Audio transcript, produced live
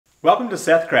Welcome to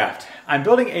SethCraft. I'm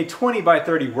building a 20 by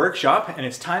 30 workshop and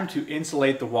it's time to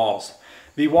insulate the walls.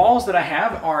 The walls that I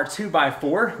have are 2 by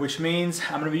 4, which means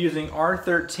I'm going to be using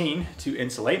R-13 to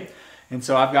insulate. And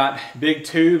so I've got big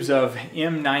tubes of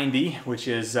M90, which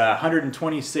is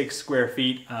 126 square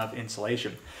feet of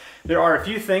insulation. There are a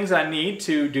few things I need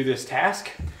to do this task.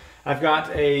 I've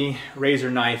got a razor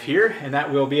knife here, and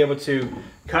that will be able to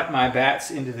cut my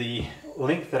bats into the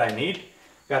length that I need.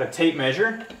 Got a tape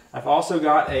measure. I've also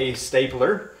got a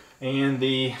stapler, and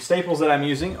the staples that I'm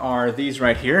using are these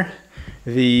right here,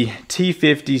 the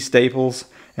T50 staples,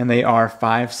 and they are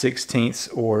 5/16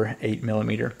 or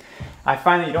 8mm. I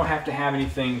find that you don't have to have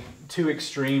anything too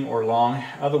extreme or long,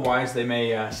 otherwise they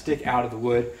may stick out of the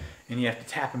wood and you have to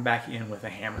tap them back in with a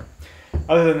hammer.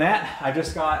 Other than that, I've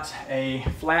just got a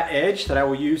flat edge that I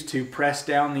will use to press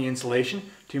down the insulation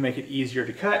to make it easier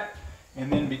to cut. And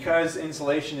then because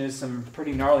insulation is some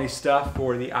pretty gnarly stuff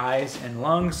for the eyes and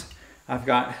lungs, I've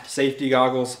got safety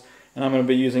goggles, and I'm going to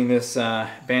be using this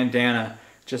bandana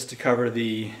just to cover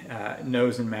the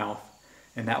nose and mouth,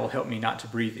 and that will help me not to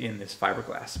breathe in this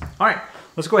fiberglass. All right,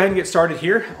 let's go ahead and get started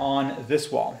here on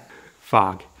this wall.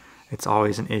 Fog. It's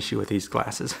always an issue with these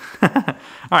glasses. All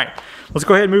right, let's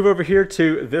go ahead and move over here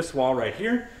to this wall right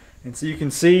here. And so you can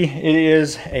see it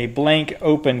is a blank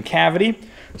open cavity.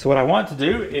 So what I want to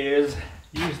do is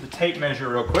use the tape measure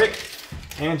real quick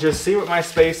and just see what my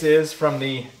space is from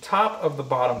the top of the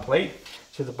bottom plate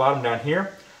to the bottom down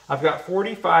here. I've got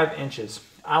 45 inches.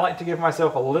 I like to give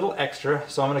myself a little extra,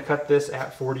 so I'm going to cut this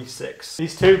at 46.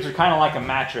 These tubes are kind of like a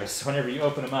mattress. Whenever you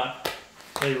open them up,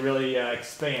 they really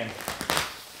expand.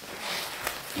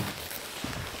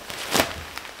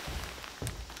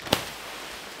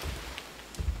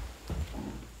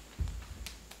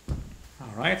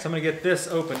 All right, so I'm going to get this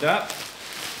opened up,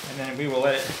 and then we will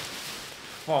let it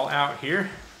fall out here.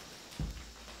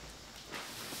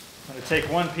 I'm going to take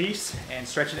one piece and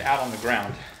stretch it out on the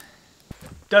ground.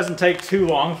 Doesn't take too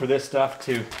long for this stuff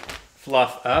to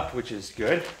fluff up, which is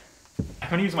good. I'm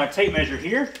going to use my tape measure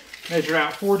here, measure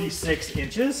out 46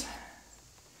 inches.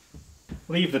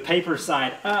 Leave the paper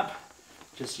side up.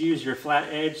 Just use your flat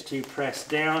edge to press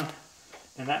down,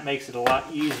 and that makes it a lot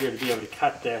easier to be able to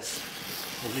cut this,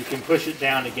 as you can push it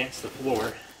down against the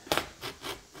floor.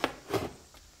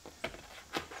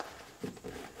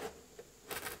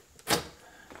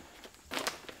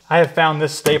 I have found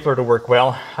this stapler to work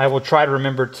well. I will try to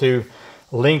remember to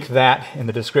link that in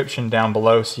the description down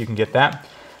below so you can get that.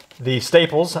 The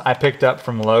staples I picked up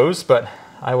from Lowe's, but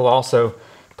I will also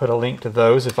put a link to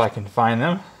those if I can find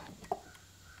them.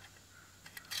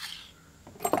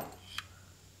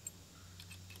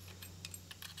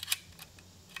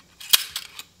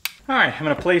 All right, I'm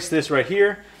going to place this right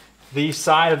here. The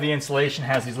side of the insulation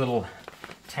has these little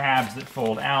tabs that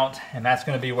fold out, and that's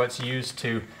going to be what's used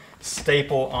to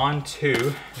staple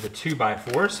onto the 2 by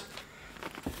 4s.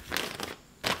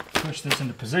 Push this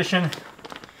into position.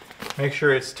 Make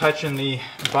sure it's touching the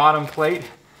bottom plate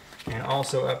and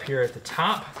also up here at the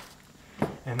top.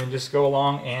 And then just go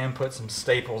along and put some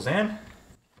staples in.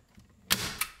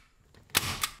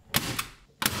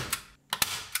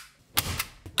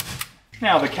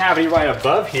 Now the cavity right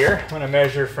above here, I'm going to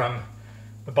measure from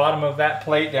the bottom of that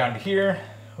plate down to here.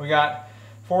 We got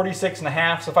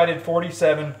 46.5, so if I did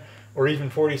 47 or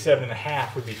even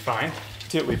 47.5 would be fine.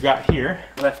 See what we've got here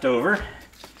left over.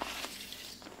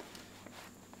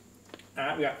 All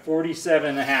right, we got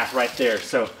 47.5 right there.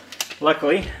 So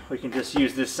luckily we can just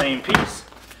use this same piece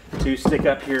to stick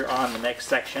up here on the next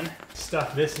section.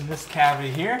 Stuff this in this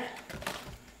cavity here.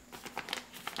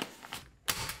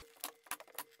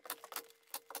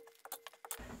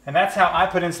 And that's how I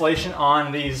put insulation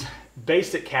on these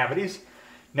basic cavities.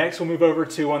 Next we'll move over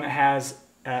to one that has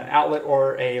an outlet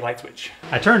or a light switch.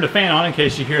 I turned the fan on in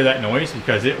case you hear that noise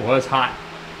because it was hot.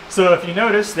 So if you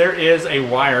notice, there is a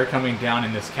wire coming down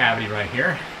in this cavity right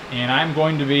here, and I'm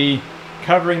going to be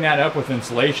covering that up with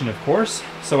insulation, of course.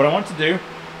 So what I want to do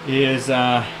is,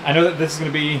 I know that this is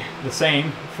going to be the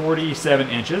same 47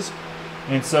 inches,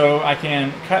 and so I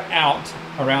can cut out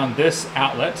around this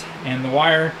outlet, and the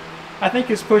wire I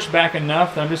think is pushed back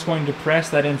enough that I'm just going to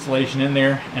press that insulation in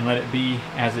there and let it be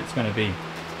as it's going to be.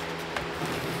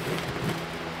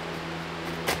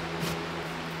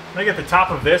 I'm going to get the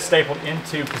top of this stapled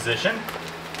into position.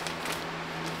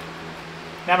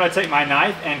 Now I'm going to take my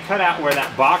knife and cut out where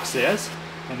that box is,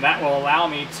 and that will allow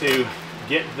me to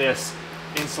get this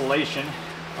insulation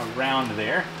around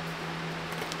there.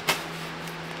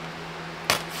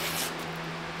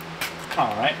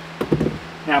 All right.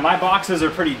 Now my boxes are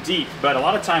pretty deep, but a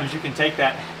lot of times you can take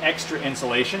that extra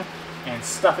insulation and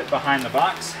stuff it behind the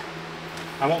box.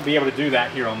 I won't be able to do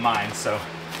that here on mine, so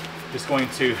Just going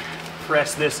to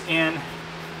press this in,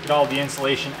 get all the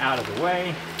insulation out of the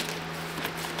way.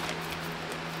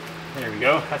 There we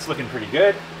go, that's looking pretty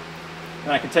good.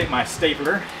 Then I can take my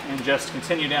stapler and just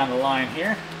continue down the line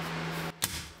here.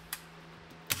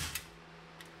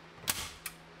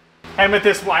 And with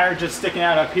this wire just sticking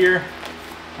out up here,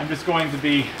 I'm just going to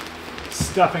be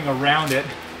stuffing around it,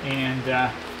 and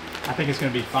I think it's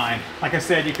going to be fine. Like I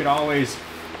said, you could always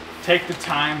take the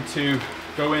time to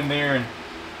go in there and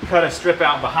cut a strip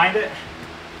out behind it,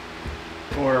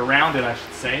 or around it I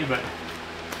should say, but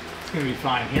it's going to be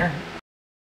fine here.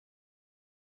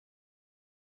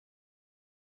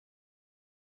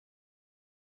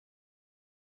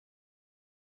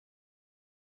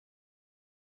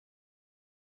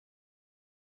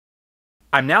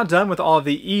 I'm now done with all of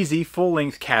the easy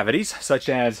full-length cavities, such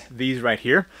as these right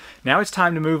here. Now it's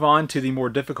time to move on to the more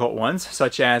difficult ones,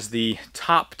 such as the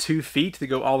top 2 feet that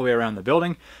go all the way around the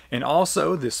building, and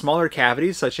also the smaller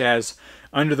cavities, such as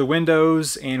under the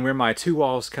windows and where my 2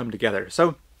 walls come together.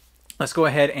 So let's go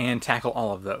ahead and tackle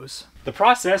all of those. The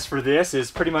process for this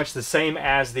is pretty much the same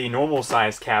as the normal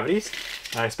size cavities,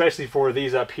 especially for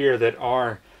these up here that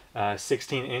are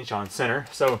 16 inch on center.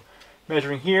 So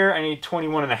measuring here, I need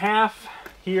 21.5.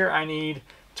 Here I need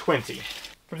 20.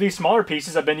 For these smaller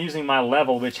pieces, I've been using my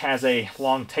level, which has a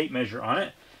long tape measure on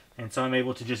it. And so I'm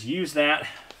able to just use that,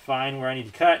 find where I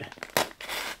need to cut,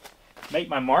 make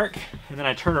my mark, and then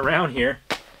I turn around here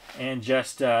and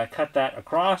just cut that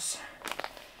across,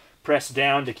 press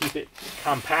down to keep it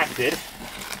compacted.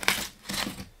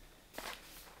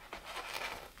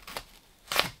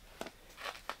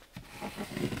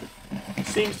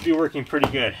 Seems to be working pretty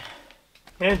good.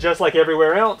 And just like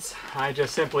everywhere else, I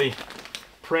just simply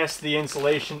press the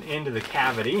insulation into the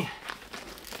cavity,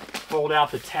 fold out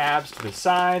the tabs to the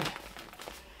side,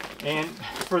 and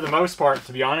for the most part,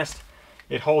 to be honest,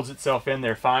 it holds itself in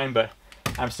there fine, but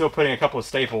I'm still putting a couple of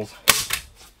staples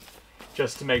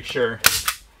just to make sure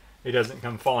it doesn't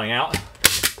come falling out.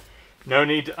 No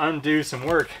need to undo some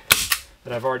work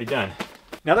that I've already done.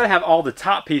 Now that I have all the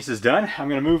top pieces done, I'm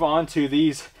going to move on to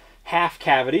these half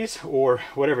cavities, or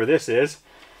whatever this is,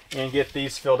 and get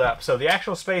these filled up. So the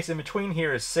actual space in between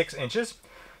here is 6 inches.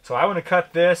 So I want to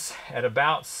cut this at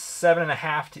about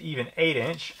 7.5 to even 8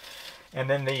 inch. And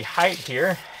then the height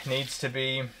here needs to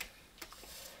be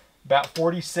about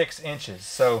 46 inches.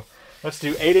 So let's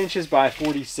do 8 inches by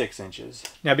 46 inches.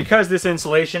 Now because this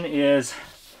insulation is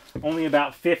only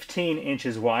about 15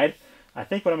 inches wide, I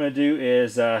think what I'm going to do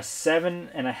is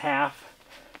 7.5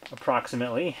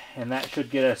 approximately, and that should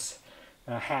get us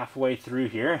halfway through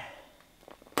here.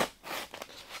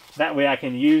 That way I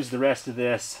can use the rest of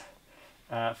this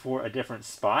for a different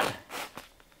spot.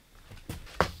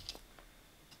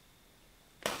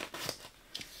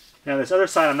 Now this other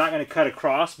side I'm not going to cut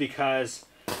across because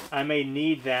I may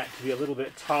need that to be a little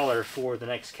bit taller for the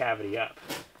next cavity up.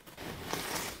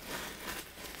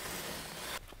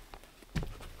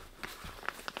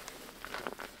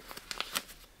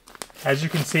 As you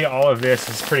can see, all of this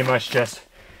is pretty much just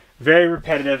very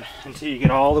repetitive until you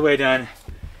get all the way done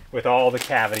with all the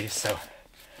cavities. So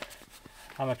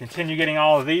I'm going to continue getting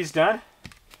all of these done,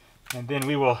 and then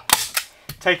we will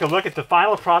take a look at the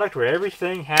final product where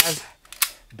everything has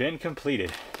been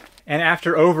completed. And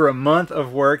after over a month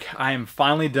of work, I am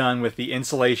finally done with the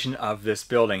insulation of this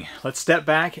building. Let's step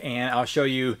back and I'll show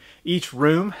you each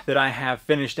room that I have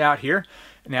finished out here.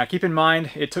 Now keep in mind,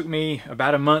 it took me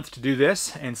about a month to do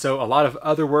this, and so a lot of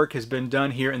other work has been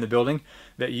done here in the building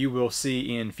that you will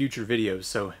see in future videos,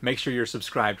 so make sure you're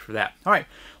subscribed for that. Alright,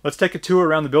 let's take a tour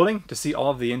around the building to see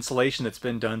all of the insulation that's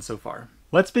been done so far.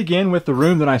 Let's begin with the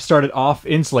room that I started off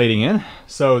insulating in.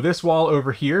 So this wall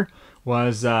over here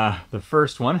was the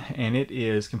first one, and it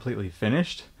is completely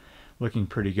finished, looking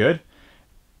pretty good.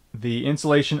 The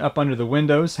insulation up under the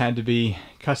windows had to be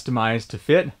customized to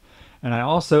fit. And I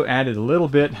also added a little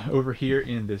bit over here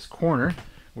in this corner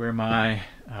where my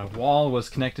wall was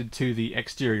connected to the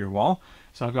exterior wall.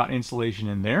 So I've got insulation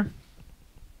in there.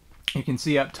 You can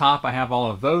see up top I have all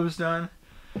of those done.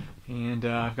 And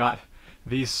I've got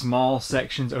these small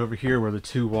sections over here where the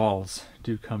 2 walls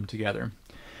do come together.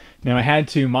 Now I had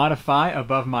to modify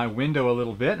above my window a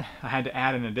little bit. I had to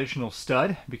add an additional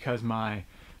stud because I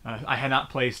had not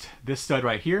placed this stud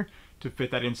right here to fit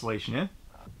that insulation in.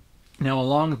 Now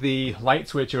along the light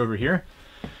switch over here,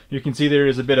 you can see there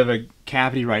is a bit of a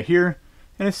cavity right here,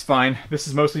 and it's fine. This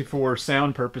is mostly for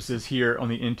sound purposes here on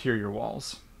the interior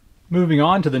walls. Moving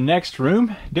on to the next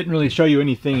room, didn't really show you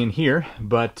anything in here,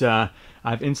 but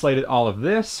I've insulated all of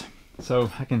this,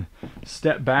 so I can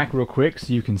step back real quick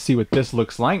so you can see what this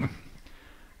looks like.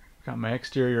 Got my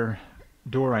exterior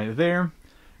door right there,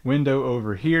 window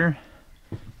over here.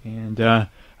 And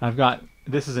I've got,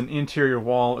 this is an interior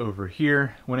wall over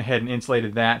here. Went ahead and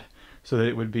insulated that so that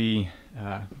it would be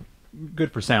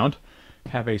good for sound.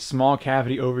 Have a small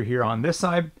cavity over here on this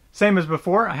side. Same as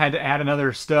before, I had to add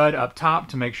another stud up top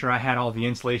to make sure I had all the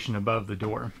insulation above the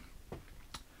door.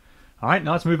 All right,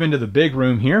 now let's move into the big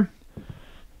room here.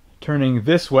 Turning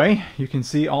this way, you can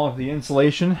see all of the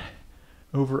insulation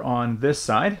over on this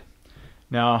side.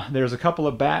 Now, there's a couple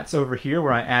of bats over here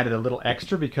where I added a little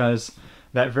extra because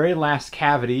that very last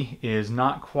cavity is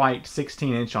not quite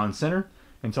 16" on center,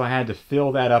 and so I had to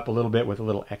fill that up a little bit with a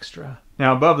little extra.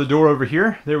 Now, above the door over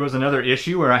here, there was another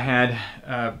issue where I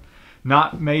had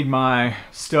not made my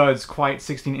studs quite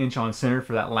 16" on center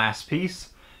for that last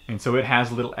piece, and so it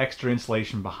has a little extra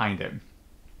insulation behind it.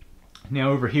 Now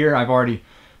over here, I've already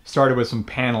started with some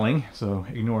paneling, so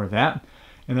ignore that.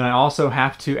 And then I also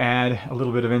have to add a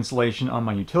little bit of insulation on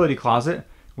my utility closet,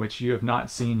 which you have not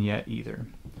seen yet either.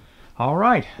 All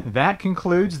right, that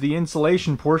concludes the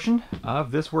insulation portion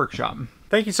of this workshop.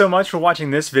 Thank you so much for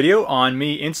watching this video on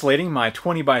me insulating my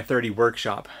 20 by 30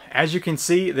 workshop. As you can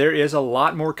see, there is a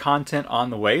lot more content on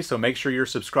the way, so make sure you're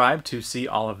subscribed to see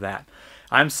all of that.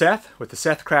 I'm Seth with the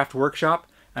SethCraft Workshop,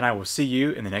 and I will see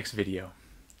you in the next video.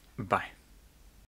 Bye.